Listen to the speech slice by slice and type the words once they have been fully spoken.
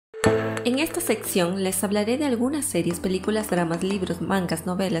En esta sección les hablaré de algunas series, películas, dramas, libros, mangas,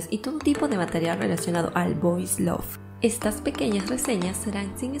 novelas y todo tipo de material relacionado al boys love. Estas pequeñas reseñas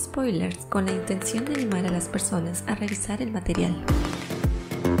serán sin spoilers, con la intención de animar a las personas a revisar el material.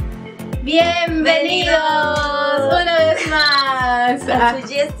 ¡Bienvenidos una vez más a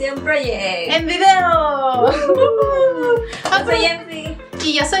Suggestion.bl en video! Yo soy Enfi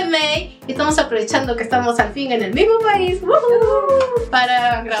y yo soy May y estamos aprovechando que estamos al fin en el mismo país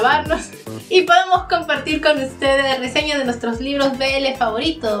para grabarnos y podemos compartir con ustedes reseñas de nuestros libros BL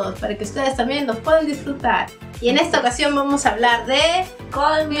favoritos para que ustedes también los puedan disfrutar. Y en esta ocasión vamos a hablar de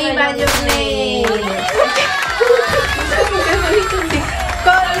Call Me By Your Name.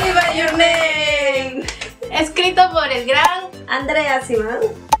 Call Me By Your Name, escrito por el gran André Aciman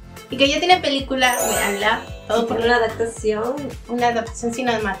y que ya tiene película, veanla, todo por una adaptación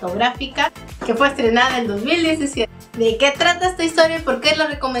cinematográfica que fue estrenada en 2017. ¿De qué trata esta historia y por qué la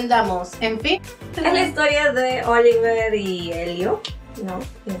recomendamos? En fin, es la historia de Oliver y Elio, ¿no?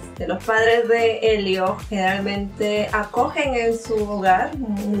 Los padres de Elio generalmente acogen en su hogar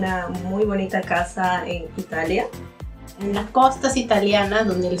una muy bonita casa en Italia. En las costas italianas,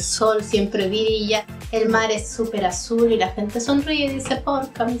 donde el sol siempre brilla, el mar es súper azul y la gente sonríe y dice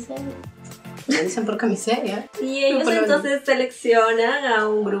porca miseria. Dicen porca miseria. Y ellos entonces seleccionan a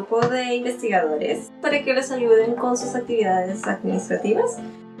un grupo de investigadores para que les ayuden con sus actividades administrativas.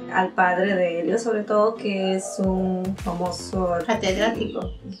 Al padre de Elio, sobre todo, que es un famoso catedrático.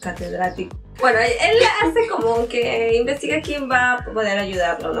 Bueno, él hace como que investiga quién va a poder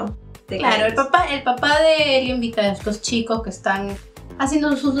ayudarlo, ¿no? Claro, el papá de Elio invita a estos chicos que están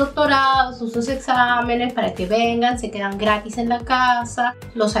haciendo sus doctorados, sus exámenes para que vengan, se quedan gratis en la casa,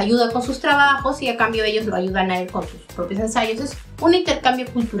 los ayuda con sus trabajos y a cambio ellos lo ayudan a él con sus propios ensayos. Es un intercambio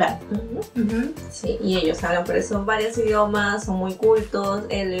cultural. Sí, y ellos hablan por eso varios idiomas, son muy cultos.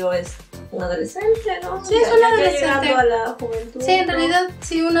 Elio es un adolescente, ¿no? Sí, es un adolescente. Llegando a la juventud. Sí, en realidad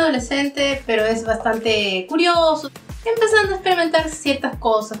sí, un adolescente, pero es bastante curioso, empezando a experimentar ciertas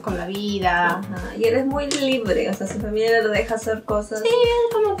cosas con la vida. Ajá. Y él es muy libre, o sea, su familia lo deja hacer cosas. Sí,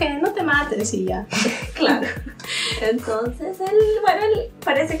 es como que no te mates y ya. Claro. Entonces él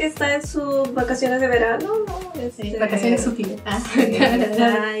parece que está en sus vacaciones de verano, ¿no? Sí, vacaciones útiles.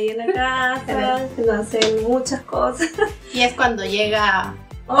 Está ahí en la casa, no hacen muchas cosas. Y es cuando llega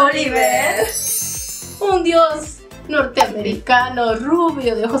Oliver, un dios norteamericano,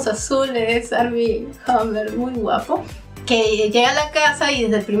 rubio, de ojos azules, Armie Hammer, muy guapo, que llega a la casa y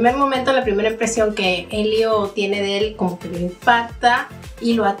desde el primer momento, la primera impresión que Elio tiene de él como que lo impacta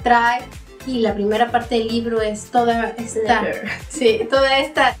y lo atrae. Y la primera parte del libro es toda esta,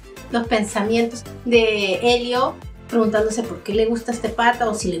 los pensamientos de Elio preguntándose por qué le gusta este pata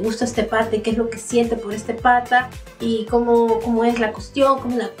o si le gusta este pata y qué es lo que siente por este pata y cómo es la cuestión,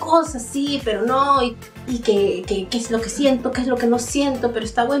 cómo la cosa, sí, pero no, y qué es lo que siento, qué es lo que no siento, pero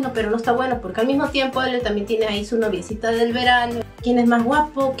está bueno, pero no está bueno, porque al mismo tiempo él también tiene ahí su noviecita del verano, quién es más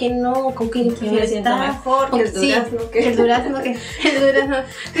guapo, quién no, con quién prefiere estar, mejor, que el durazno, sí, el durazno,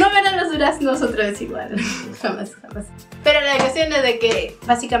 no verán los duraznos otra vez igual, jamás. Pero la cuestión es de que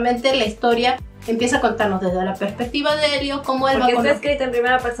básicamente la historia empieza a contarnos desde la perspectiva de Elio cómo él Porque está escrito en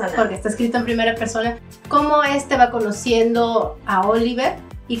primera persona. Porque está escrito en primera persona, cómo este va conociendo a Oliver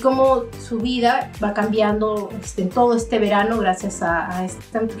y cómo su vida va cambiando en todo este verano gracias a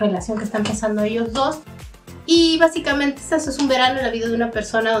esta relación que están pasando ellos dos. Y básicamente eso es un verano en la vida de una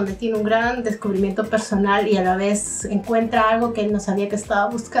persona donde tiene un gran descubrimiento personal y a la vez encuentra algo que él no sabía que estaba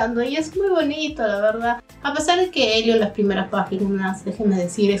buscando y es muy bonito, la verdad. A pesar de que Elio en las primeras páginas, déjenme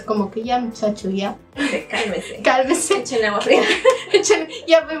decir, es como que ya muchacho, ya. Cálmese. Échenle agua fría.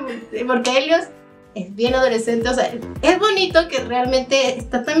 Ya, porque Elio es bien adolescente, o sea, es bonito que realmente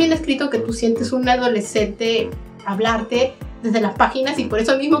está tan bien escrito que tú sientes un adolescente hablarte desde las páginas y por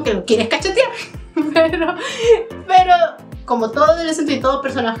eso mismo que lo quieres cachetear. Pero como todo adolescente y todo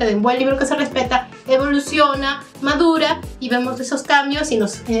personaje de un buen libro que se respeta, evoluciona, madura y vemos esos cambios y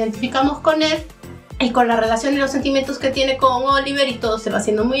nos identificamos con él y con la relación y los sentimientos que tiene con Oliver y todo se va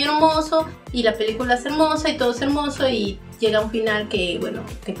haciendo muy hermoso y la película es hermosa y todo es hermoso y llega a un final que, bueno,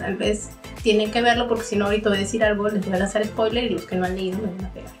 que tal vez tienen que verlo porque si no ahorita voy a decir algo, les voy a lanzar spoiler y los que no han leído me van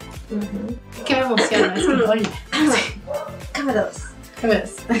a pegar. Que me emociona, es como Oliver. Cámara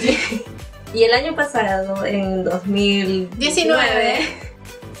 2. Y el año pasado, en 2019,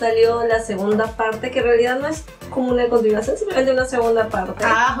 salió la segunda parte, que en realidad no es como una continuación, simplemente una segunda parte.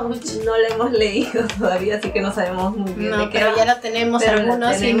 No la hemos leído todavía, así que no sabemos muy bien de qué. Pero ya la tenemos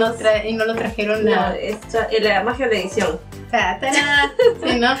algunos y no lo trajeron nada. La magia de la edición.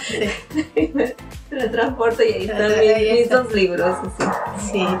 Sí, ¿no? Sí. Me transporto y ahí están mis dos libros.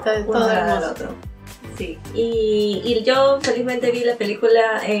 Así. Sí, todo hermoso. Otro. Sí. Y yo felizmente vi la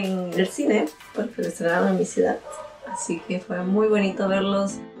película en el cine, porque lo estrenaron en mi ciudad. Así que fue muy bonito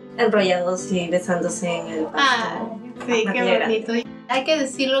verlos enrollados y besándose en el pasto. Sí, qué bonito. Hay que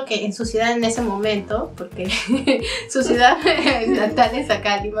decirlo que en su ciudad en ese momento, porque su ciudad natal es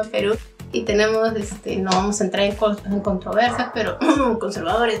acá, Lima, Perú, y tenemos, no vamos a entrar en controversias, pero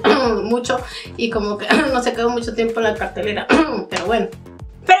conservadores, mucho, y como que no se quedó mucho tiempo en la cartelera, pero bueno.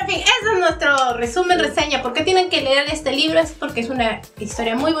 Pero en fin, ese es nuestro resumen, reseña. ¿Por qué tienen que leer este libro? Es porque es una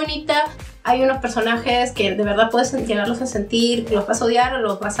historia muy bonita. Hay unos personajes que de verdad puedes llegarlos a sentir, los vas a odiar o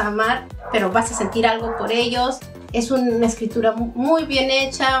los vas a amar, pero vas a sentir algo por ellos. Es una escritura muy bien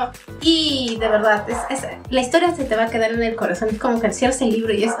hecha y de verdad, la historia se te va a quedar en el corazón. Es como que cierras el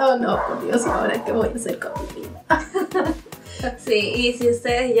libro y es, oh no, por Dios, ¿ahora qué voy a hacer con mi vida? Sí, y si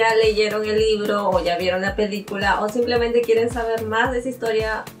ustedes ya leyeron el libro o ya vieron la película o simplemente quieren saber más de esa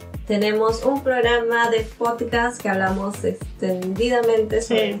historia, tenemos un programa de podcast que hablamos extendidamente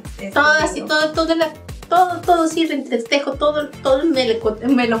sobre todo sí, el entretejo, todo el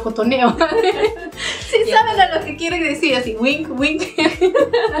melocotoneo. Sí, saben a lo que quieren decir, así, wink, wink.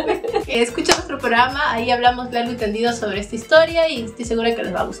 Escucha nuestro programa, ahí hablamos largo y tendido sobre esta historia y estoy segura que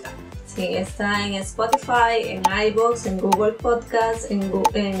les va a gustar. Sí, está en Spotify, en iVoox, en Google Podcast, en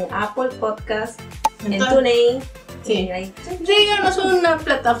Apple Podcast, en TuneIn. Sí. Díganos una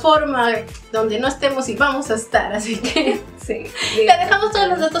plataforma donde no estemos y vamos a estar, así que sí, le dejamos todos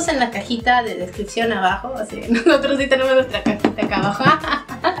los datos en la cajita de descripción abajo, así nosotros sí tenemos nuestra cajita acá abajo.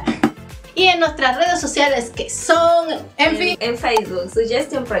 Y en nuestras redes sociales que son, en Facebook,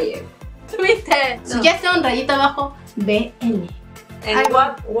 Suggestion Project, Twitter, Suggestion _BL, en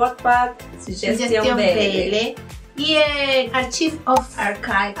Wattpad, Suggestion.bl. Y en Archive no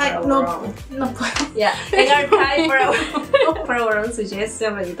puedo. Yeah. En Archive Program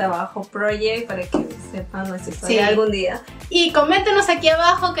Suggestion _project para que sepan nuestra historia algún día. Y coméntenos aquí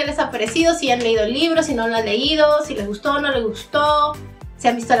abajo qué les ha parecido, si han leído el libro, si no lo han leído, si les gustó o no les gustó, si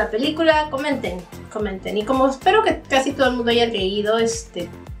han visto la película, comenten. Y como espero que casi todo el mundo haya leído,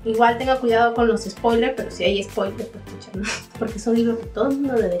 igual tenga cuidado con los spoilers, pero si hay spoilers, pues escuchen, porque es un libro que todo el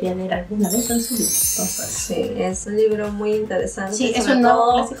mundo debería leer alguna vez en su vida. Sí, es un libro muy interesante. Sí, es un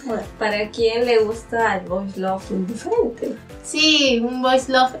nuevo clásico. Para quien le gusta el voice love diferente. Sí, un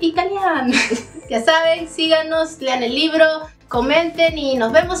voice love italiano. Ya saben, síganos, lean el libro, comenten y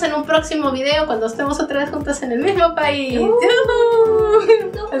nos vemos en un próximo video cuando estemos otra vez juntos en el mismo país.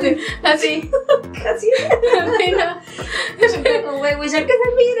 Así. Casi. Así no. Con huevo ya que se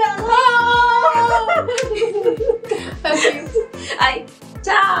mira. Así. Ay,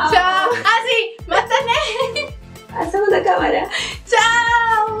 chao. Chao. Así. Mátame. Hacemos una cámara.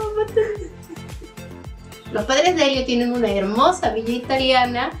 Chao. Mátame. Los padres de Elio tienen una hermosa villa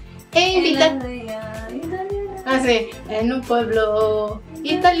italiana e invitan. Así, en un pueblo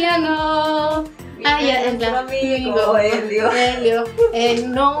italiano. Allá en nuestro amigo Elio.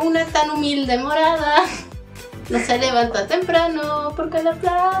 En no una tan humilde morada. No se levanta temprano porque a la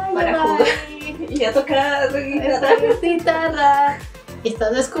playa para jugar y a tocar guitarra. Y está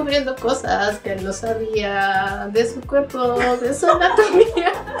descubriendo cosas que no sabía de su cuerpo, de su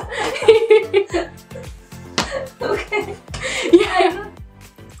anatomía. Okay.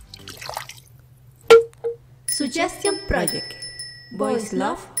 Suggestion Project. Voice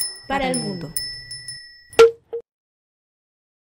Love para el mundo.